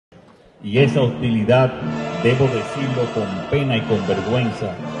Y esa hostilidad, debo decirlo con pena y con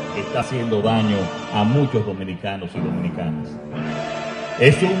vergüenza, está haciendo daño a muchos dominicanos y dominicanas.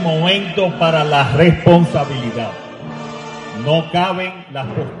 Es un momento para la responsabilidad. No caben las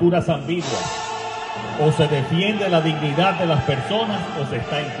posturas ambiguas. O se defiende la dignidad de las personas o se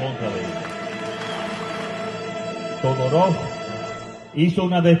está en contra de ellas. Todorov hizo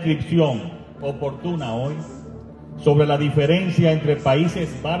una descripción oportuna hoy sobre la diferencia entre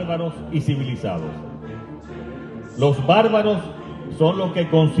países bárbaros y civilizados. Los bárbaros son los que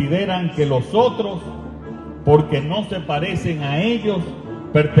consideran que los otros, porque no se parecen a ellos,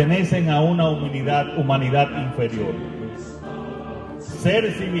 pertenecen a una humanidad inferior.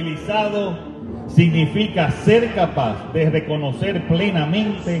 Ser civilizado significa ser capaz de reconocer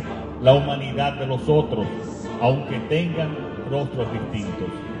plenamente la humanidad de los otros, aunque tengan rostros distintos.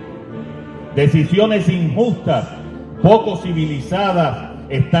 Decisiones injustas, poco civilizadas,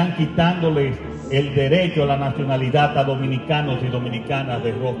 están quitándoles el derecho a la nacionalidad a dominicanos y dominicanas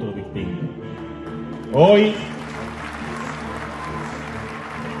de rostros distintos. Hoy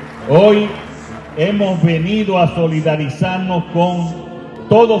hemos venido a solidarizarnos con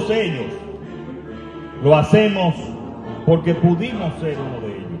todos ellos. Lo hacemos porque pudimos ser uno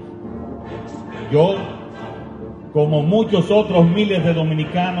de ellos. Yo, como muchos otros miles de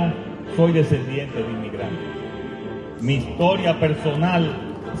dominicanos, soy descendiente de inmigrantes. Mi historia personal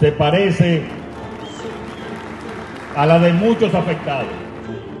se parece a la de muchos afectados.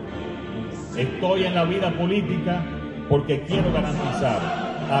 Estoy en la vida política porque quiero garantizar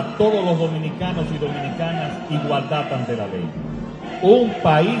a todos los dominicanos y dominicanas igualdad ante la ley. Un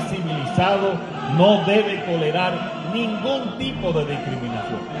país civilizado no debe tolerar ningún tipo de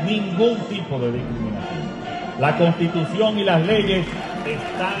discriminación, ningún tipo de discriminación. La Constitución y las leyes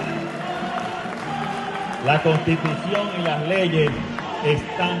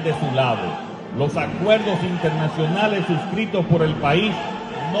están de su lado. Los acuerdos internacionales suscritos por el país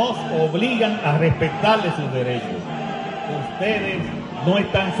nos obligan a respetarle sus derechos. Ustedes no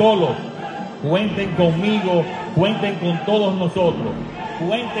están solos. Cuenten conmigo, cuenten con todos nosotros,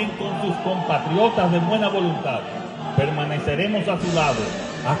 cuenten con sus compatriotas de buena voluntad. Permaneceremos a su lado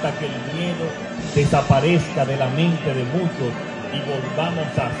hasta que el miedo desaparezca de la mente de muchos y volvamos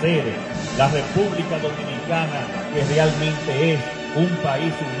a ser la República Dominicana que realmente es un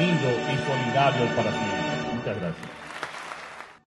país unido y solidario para siempre. Muchas gracias.